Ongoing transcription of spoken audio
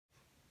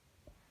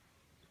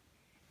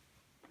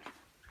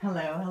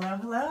Hello, hello,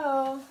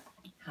 hello.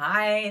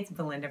 Hi, it's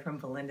Belinda from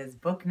Belinda's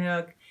Book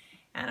Nook,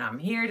 and I'm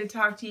here to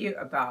talk to you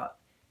about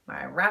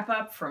my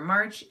wrap-up for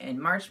March and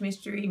March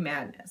Mystery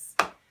Madness.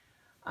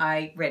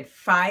 I read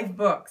 5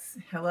 books.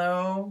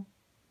 Hello,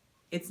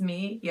 it's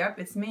me. Yep,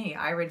 it's me.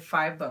 I read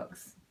 5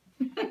 books.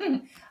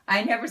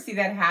 I never see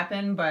that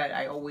happen, but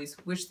I always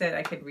wish that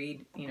I could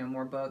read,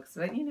 more books.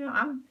 But,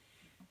 I'm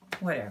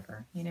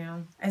whatever,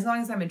 As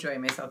long as I'm enjoying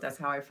myself, that's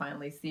how I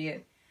finally see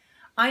it.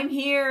 I'm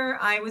here.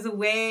 I was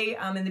away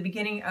in the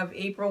beginning of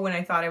April when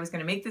I thought I was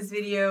going to make this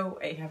video.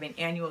 I have an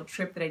annual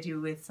trip that I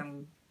do with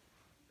some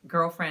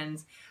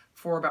girlfriends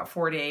for about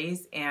 4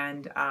 days,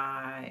 and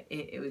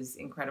it was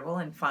incredible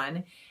and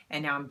fun.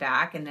 And now I'm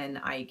back, and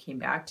then I came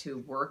back to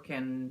work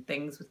and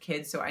things with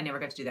kids, so I never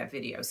got to do that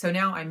video. So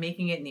now I'm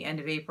making it in the end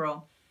of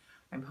April.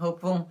 I'm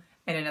hopeful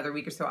in another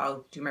week or so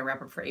I'll do my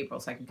wrap up for April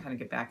so I can kind of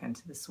get back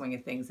into the swing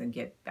of things and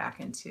get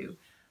back into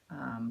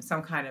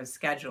some kind of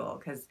schedule,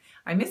 because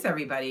I miss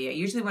everybody.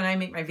 Usually when I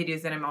make my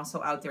videos, then I'm also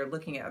out there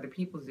looking at other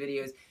people's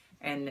videos,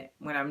 and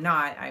when I'm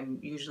not, I'm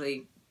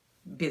usually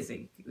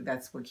busy.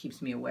 That's what keeps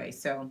me away.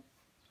 So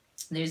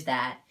there's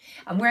that.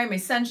 I'm wearing my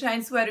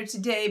sunshine sweater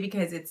today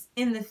because it's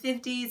in the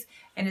 50s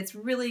and it's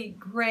really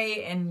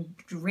gray and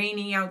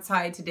rainy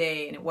outside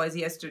today, and it was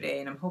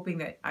yesterday, and I'm hoping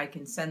that I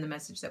can send the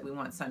message that we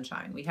want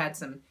sunshine. We had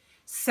some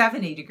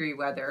 70-degree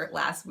weather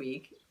last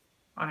week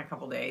on a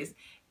couple days,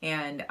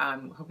 and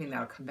I'm hoping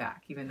that'll come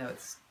back, even though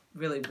it's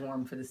really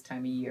warm for this time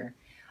of year.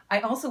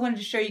 I also wanted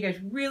to show you guys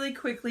really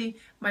quickly,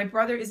 my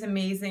brother is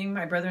amazing,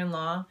 my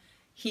brother-in-law.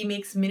 He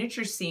makes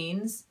miniature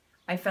scenes.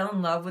 I fell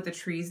in love with the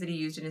trees that he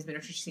used in his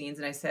miniature scenes,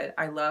 and I said,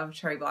 I love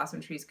cherry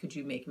blossom trees, could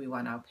you make me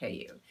one? I'll pay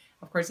you.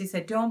 Of course he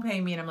said, don't pay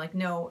me, and I'm like,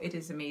 no, it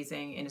is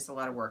amazing, and it's a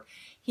lot of work.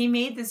 He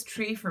made this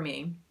tree for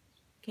me.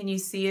 Can you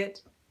see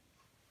it?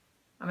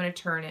 I'm going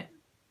to turn it.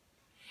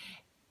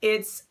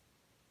 It's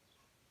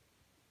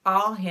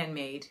all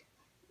handmade.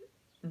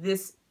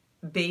 This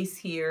base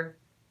here,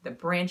 the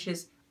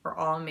branches are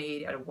all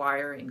made out of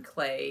wire and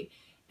clay,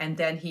 and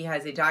then he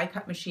has a die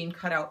cut machine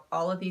cut out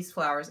all of these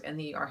flowers, and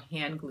they are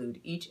hand glued.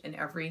 Each and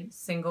every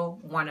single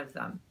one of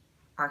them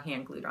are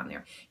hand glued on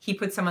there. He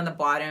put some on the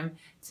bottom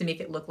to make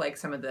it look like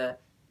some of the,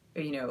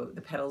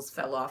 the petals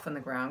fell off on the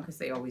ground, because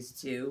they always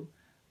do.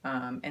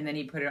 And then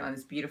he put it on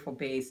this beautiful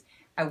base.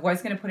 I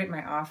was going to put it in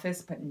my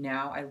office, but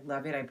now I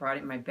love it. I brought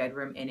it in my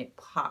bedroom, and it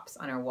pops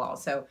on our wall.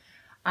 So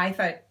I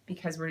thought,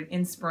 because we're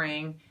in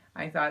spring,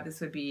 I thought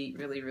this would be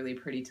really, really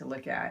pretty to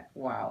look at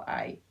while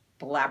I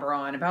blabber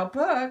on about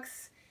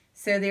books.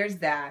 So there's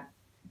that.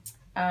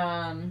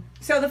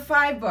 So the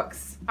 5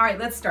 books. All right,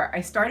 let's start.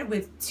 I started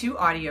with 2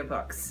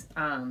 audiobooks.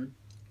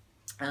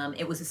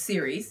 It was a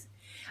series.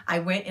 I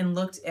went and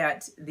looked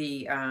at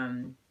the,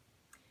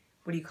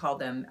 what do you call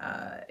them,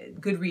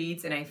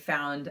 Goodreads, and I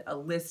found a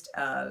list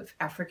of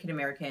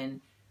African-American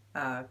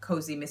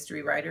cozy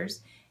mystery writers,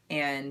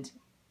 and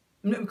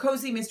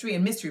cozy mystery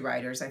and mystery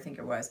writers, I think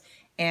it was.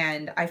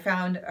 And I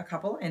found a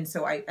couple, and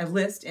so I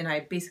list, and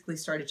I basically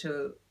started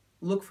to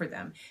look for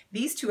them.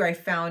 These 2 I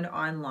found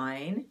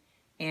online,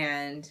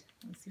 and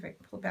let's see if I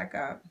can pull it back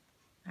up.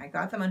 I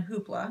got them on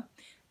Hoopla.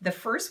 The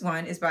first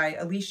one is by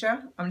Alicia.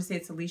 I'm going to say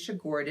it's Alicia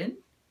Gordon.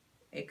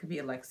 It could be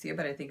Alexia,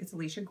 but I think it's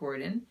Alicia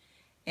Gordon.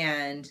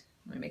 And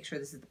let me make sure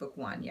this is the book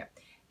 1. Yeah.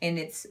 And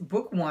it's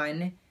book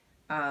 1.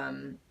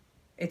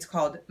 It's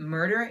called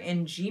Murder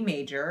in G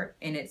Major,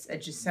 and it's a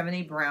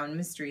Jessamine Brown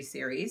mystery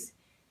series.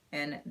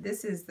 And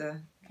this is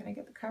the, can I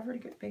get the cover to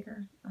get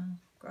bigger? Oh,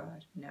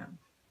 God, no.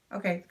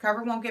 Okay, the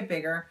cover won't get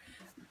bigger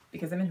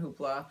because I'm in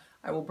Hoopla.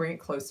 I will bring it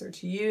closer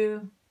to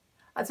you.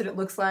 That's what it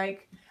looks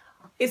like.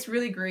 It's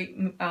really great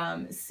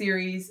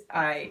series.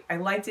 I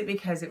liked it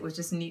because it was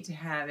just neat to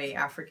have a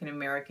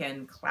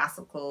African-American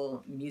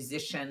classical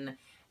musician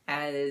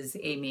as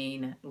a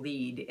main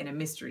lead in a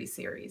mystery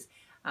series.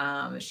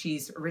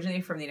 She's originally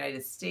from the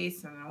United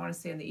States, and I want to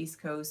say on the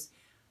East Coast.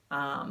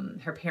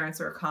 Her parents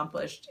are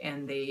accomplished,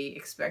 and they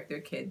expect their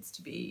kids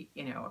to be,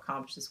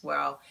 accomplished as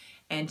well.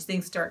 And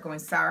things start going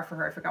sour for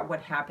her. I forgot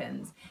what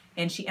happens.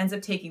 And she ends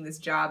up taking this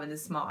job in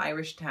this small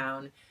Irish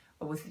town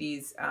with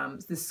these,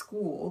 this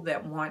school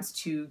that wants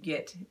to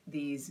get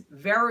these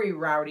very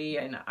rowdy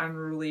and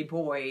unruly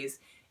boys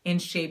in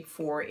shape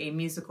for a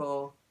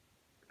musical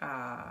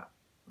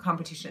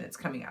competition that's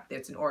coming up.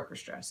 It's an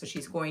orchestra. So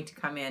she's going to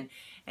come in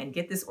and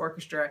get this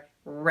orchestra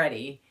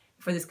ready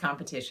for this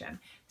competition.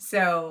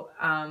 So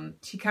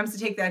she comes to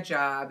take that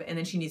job, and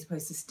then she needs a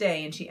place to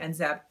stay, and she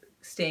ends up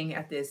staying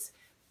at this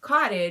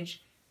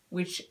cottage,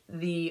 which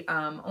the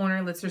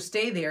owner lets her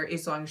stay there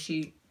as long as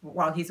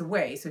while he's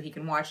away, so she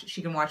can watch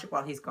it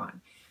while he's gone.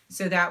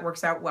 So that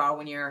works out well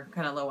when you're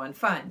kind of low on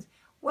funds.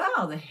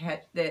 Well,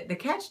 the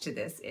catch to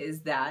this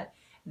is that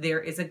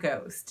there is a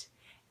ghost.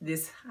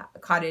 This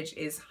cottage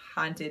is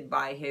haunted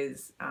by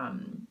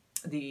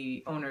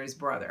the owner's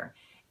brother,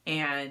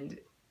 and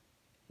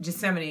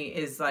Jessamine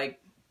is like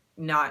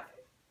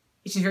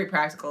she's very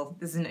practical.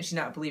 She's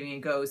not believing in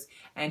ghosts,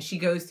 and she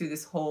goes through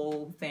this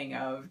whole thing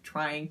of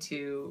trying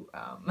to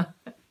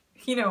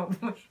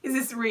is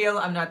this real?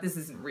 This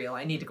isn't real.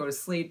 I need to go to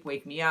sleep,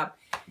 wake me up.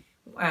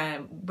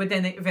 But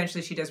then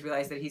eventually she does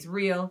realize that he's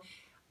real.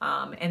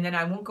 And then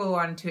I won't go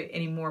on to it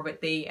anymore,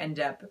 but they end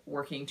up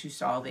working to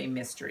solve a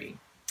mystery.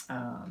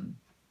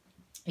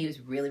 He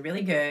was really,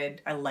 really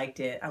good. I liked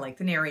it. I liked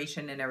the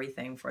narration and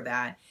everything for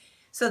that.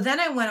 So then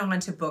I went on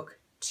to book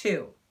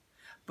 2.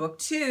 Book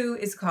 2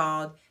 is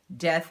called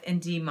Death in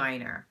D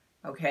Minor.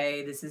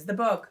 Okay, this is the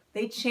book.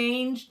 They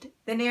changed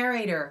the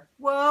narrator.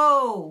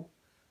 Whoa!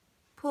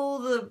 Pull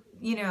the,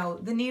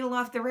 the needle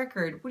off the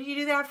record. What do you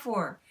do that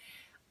for?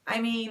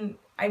 I mean,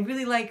 I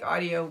really like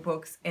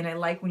audiobooks, and I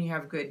like when you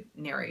have good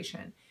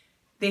narration.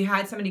 They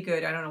had somebody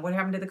good. I don't know what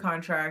happened to the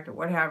contract or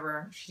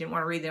whatever. She didn't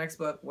want to read the next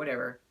book,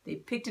 whatever. They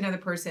picked another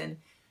person.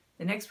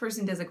 The next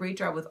person does a great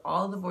job with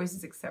all the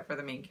voices except for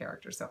the main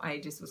character. So I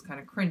just was kind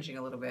of cringing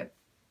a little bit.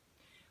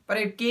 But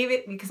I gave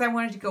it, because I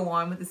wanted to go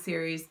on with the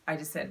series, I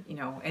just said,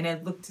 and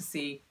I looked to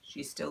see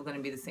she's still going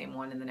to be the same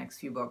one in the next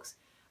few books.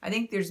 I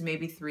think there's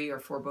maybe 3 or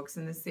 4 books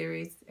in this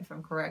series, if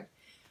I'm correct.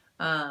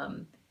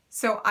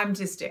 So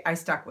I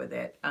stuck with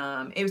it.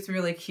 It was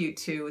really cute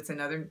too. It's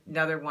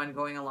another one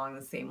going along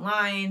the same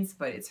lines,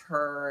 but it's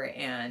her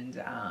and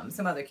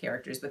some other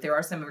characters. But there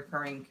are some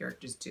recurring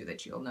characters too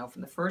that you'll know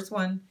from the first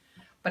one.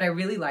 But I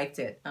really liked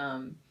it.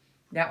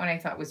 That one I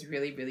thought was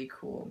really, really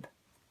cool.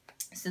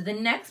 So the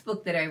next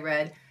book that I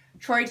read,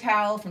 Troy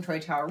Towell from Troy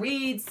Towell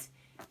Reads,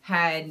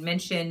 had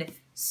mentioned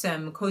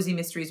some cozy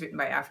mysteries written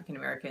by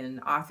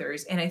African-American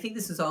authors. And I think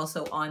this is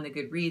also on the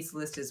Goodreads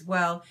list as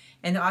well.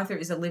 And the author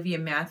is Olivia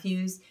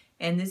Matthews.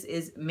 And this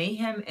is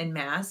Mayhem and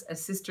Mass, a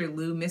Sister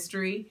Lou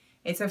mystery.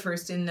 It's a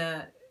first in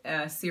the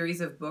series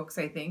of books,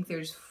 I think.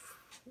 There's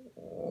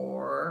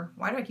 4.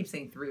 Why do I keep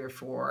saying 3 or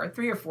 4?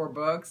 3 or 4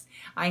 books.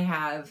 I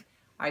have,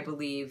 I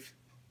believe,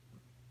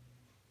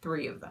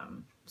 3 of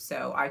them.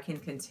 So I can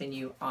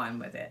continue on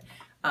with it.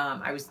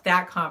 I was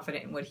that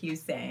confident in what he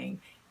was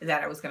saying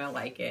that I was going to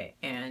like it.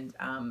 And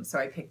so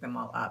I picked them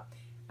all up.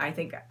 I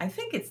think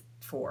it's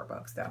 4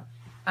 books though.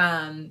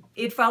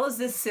 It follows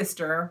this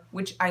sister,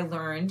 which I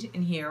learned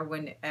in here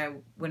when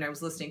I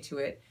was listening to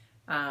it.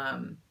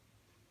 That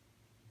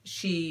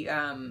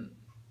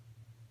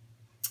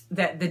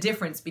the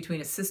difference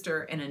between a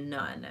sister and a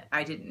nun,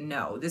 I didn't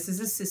know. This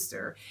is a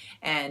sister,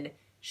 and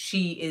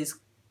she is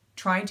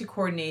trying to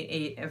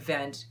coordinate an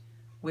event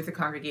with the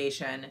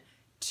congregation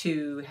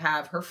to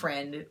have her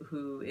friend,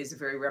 who is a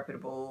very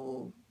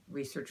reputable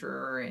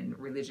researcher and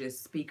religious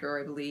speaker,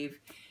 I believe,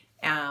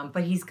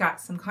 but he's got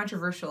some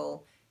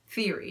controversial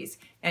theories,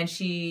 and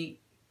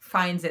she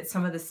finds that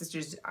some of the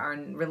sisters are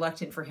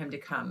reluctant for him to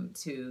come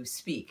to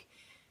speak.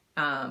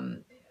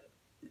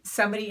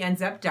 Somebody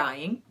ends up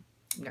dying.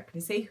 I'm not going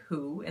to say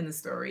who in the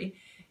story,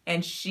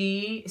 and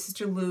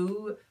Sister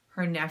Lou,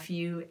 her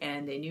nephew,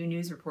 and a new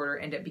news reporter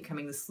end up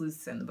becoming the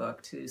sleuths in the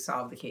book to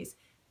solve the case.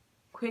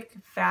 Quick,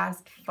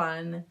 fast,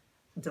 fun,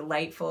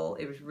 delightful.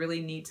 It was really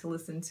neat to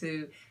listen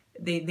to.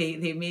 They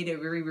made a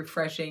very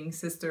refreshing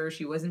sister.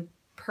 She wasn't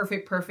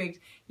perfect.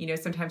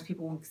 Sometimes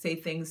people would say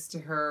things to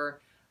her,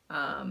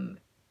 and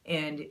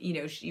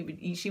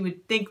she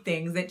would think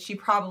things that she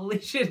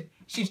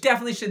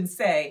definitely shouldn't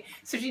say.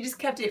 So she just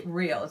kept it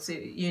real. So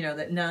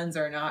that nuns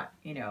are not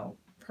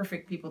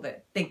perfect people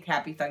that think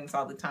happy things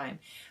all the time.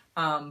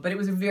 But it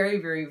was a very,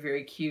 very,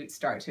 very cute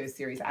start to a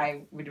series.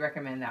 I would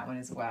recommend that one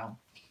as well.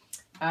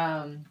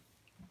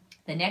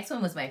 The next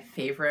one was my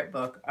favorite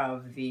book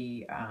of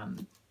the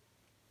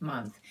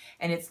month,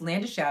 and it's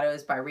Land of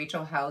Shadows by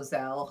Rachel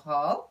Housel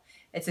Hall.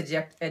 It's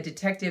a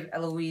Detective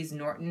Eloise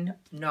Norton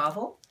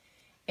novel,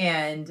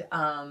 and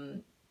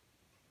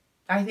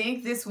I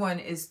think this one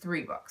is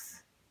 3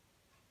 books.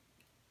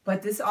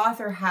 But this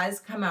author has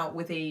come out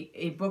with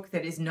a book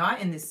that is not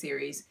in this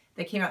series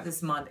that came out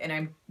this month,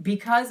 and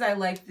because I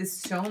like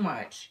this so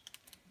much,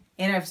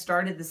 and I've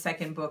started the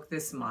 2nd book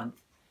this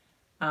month,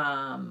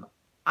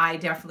 I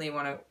definitely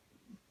want to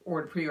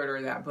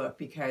pre-order that book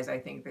because I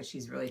think that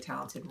she's a really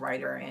talented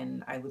writer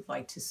and I would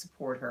like to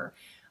support her.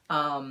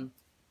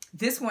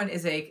 This one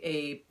is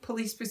a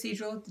police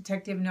procedural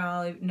detective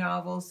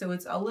novel, so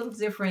it's a little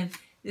different.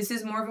 This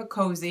is more of a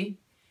cozy.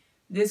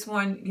 This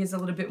one is a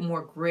little bit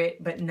more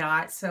grit, but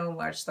not so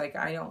much like,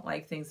 I don't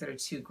like things that are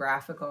too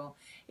graphical.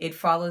 It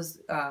follows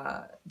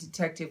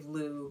Detective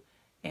Lou,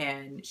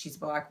 and she's a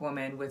Black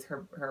woman with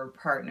her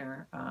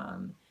partner,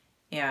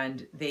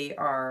 and they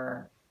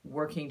are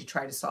working to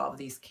try to solve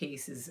these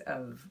cases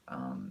of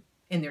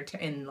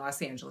in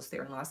Los Angeles.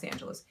 They're in Los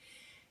Angeles,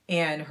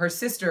 and her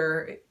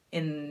sister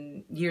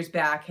in years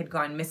back had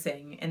gone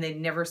missing, and they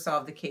never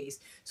solved the case.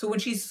 So when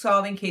she's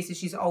solving cases,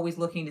 she's always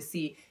looking to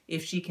see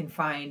if she can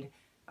find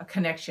a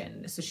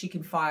connection, so she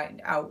can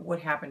find out what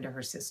happened to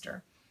her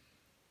sister.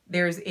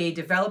 There's a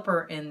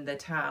developer in the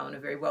town, a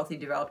very wealthy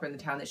developer in the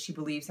town, that she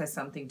believes has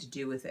something to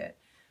do with it.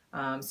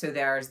 So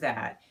there's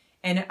that.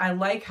 And I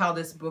like how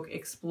this book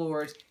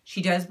explores.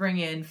 She does bring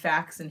in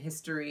facts and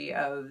history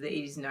of the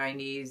 80s,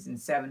 90s, and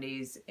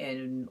 70s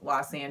in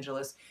Los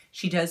Angeles.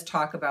 She does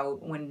talk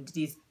about when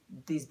these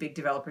big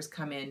developers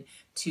come in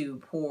to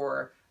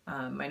pour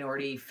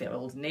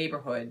minority-filled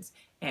neighborhoods,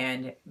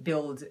 and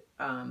build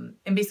and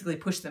basically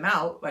push them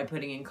out by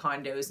putting in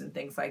condos and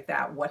things like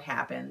that. What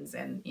happens,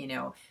 and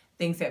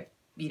things that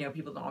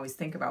people don't always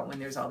think about when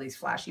there's all these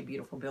flashy,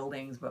 beautiful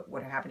buildings, but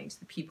what are happening to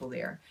the people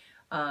there.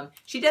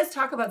 She does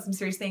talk about some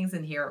serious things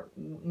in here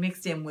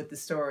mixed in with the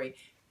story.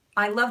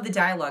 I love the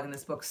dialogue in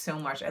this book so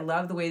much. I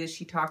love the way that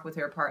she talked with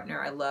her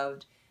partner. I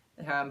loved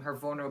her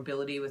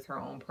vulnerability with her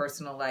own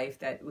personal life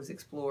that was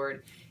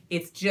explored.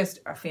 It's just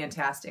a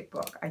fantastic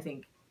book. I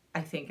think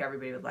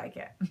everybody would like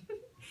it.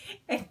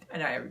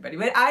 Not everybody,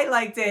 but I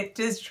liked it.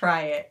 Just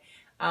try it.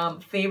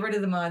 Favorite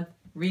of the month.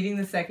 Reading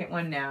the second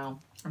one now.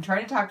 I'm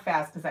trying to talk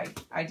fast because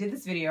I did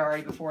this video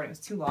already before and it was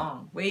too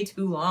long. Way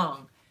too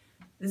long.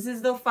 This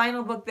is the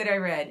final book that I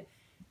read.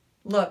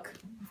 Look,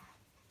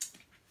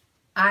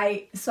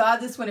 I saw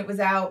this when it was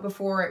out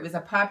before. It was a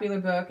popular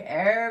book.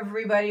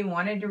 Everybody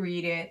wanted to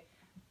read it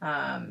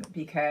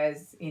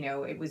because,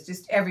 it was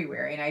just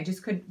everywhere. And I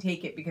just couldn't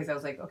take it because I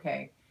was like,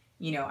 okay,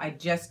 I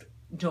just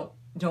don't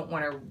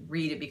want to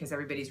read it because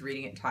everybody's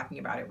reading it and talking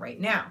about it right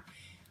now.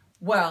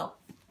 Well,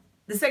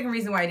 the second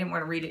reason why I didn't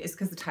want to read it is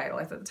because the title.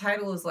 I thought the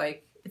title is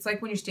like, it's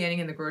like when you're standing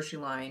in the grocery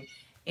line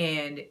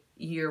and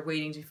you're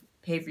waiting to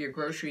pay for your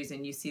groceries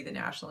and you see the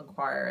National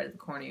Enquirer at the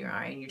corner of your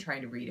eye and you're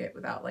trying to read it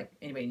without like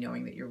anybody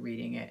knowing that you're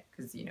reading it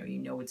because you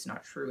know it's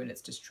not true and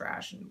it's just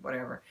trash and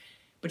whatever.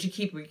 But you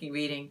keep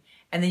reading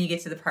and then you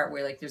get to the part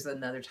where like there's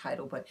another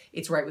title, but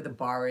it's right where the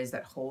bar is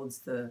that holds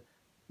the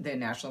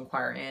National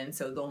Enquirer in.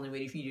 So the only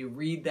way for you to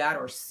read that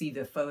or see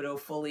the photo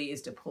fully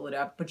is to pull it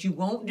up. But you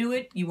won't do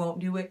it. You won't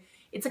do it.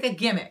 It's like a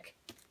gimmick.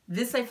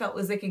 This I felt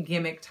was like a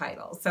gimmick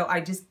title. So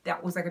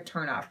that was like a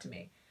turnoff to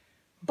me.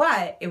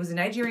 But it was a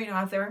Nigerian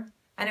author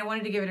and I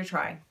wanted to give it a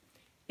try.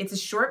 It's a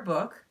short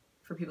book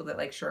for people that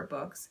like short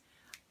books.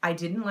 I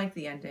didn't like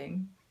the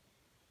ending.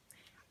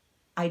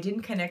 I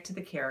didn't connect to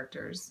the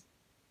characters.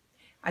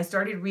 I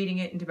started reading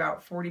it into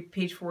about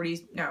page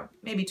 40, no,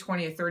 maybe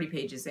 20 or 30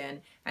 pages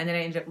in, and then I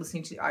ended up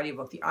listening to the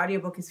audiobook. The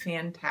audiobook is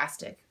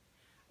fantastic.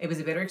 It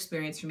was a better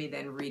experience for me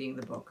than reading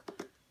the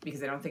book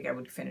because I don't think I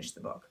would finish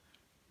the book.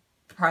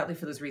 Partly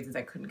for those reasons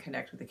I couldn't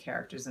connect with the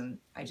characters and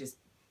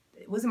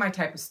it wasn't my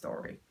type of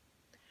story.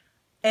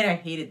 And I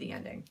hated the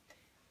ending.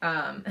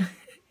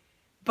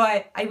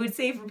 But I would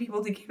say for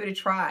people to give it a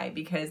try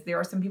because there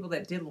are some people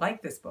that did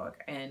like this book.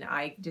 And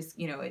I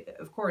just,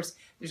 of course,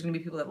 there's going to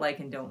be people that like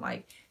and don't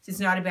like. So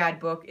it's not a bad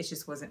book. It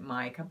just wasn't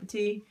my cup of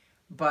tea.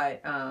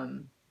 But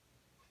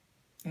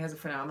it has a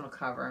phenomenal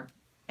cover.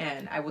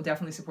 And I will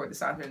definitely support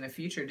this author in the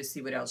future to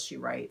see what else she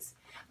writes.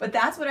 But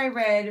that's what I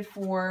read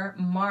for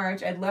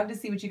March. I'd love to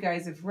see what you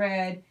guys have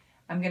read.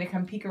 I'm going to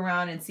come peek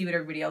around and see what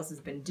everybody else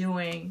has been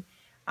doing.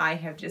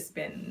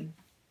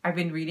 I've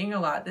been reading a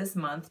lot this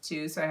month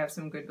too, so I have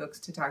some good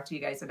books to talk to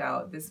you guys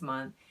about this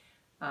month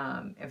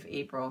of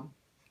April.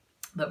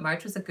 But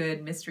March was a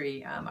good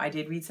mystery. I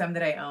did read some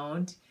that I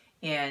owned,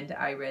 and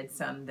I read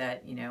some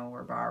that,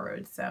 were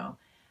borrowed. So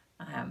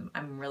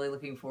I'm really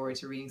looking forward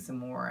to reading some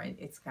more.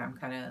 I'm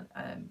kind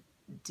of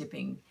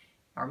dipping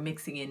or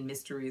mixing in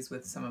mysteries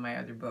with some of my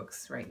other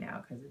books right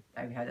now because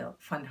I've had a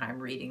fun time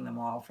reading them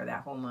all for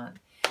that whole month.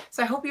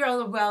 So I hope you're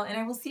all well, and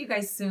I will see you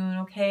guys soon,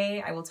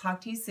 okay? I will talk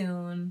to you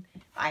soon.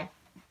 Bye.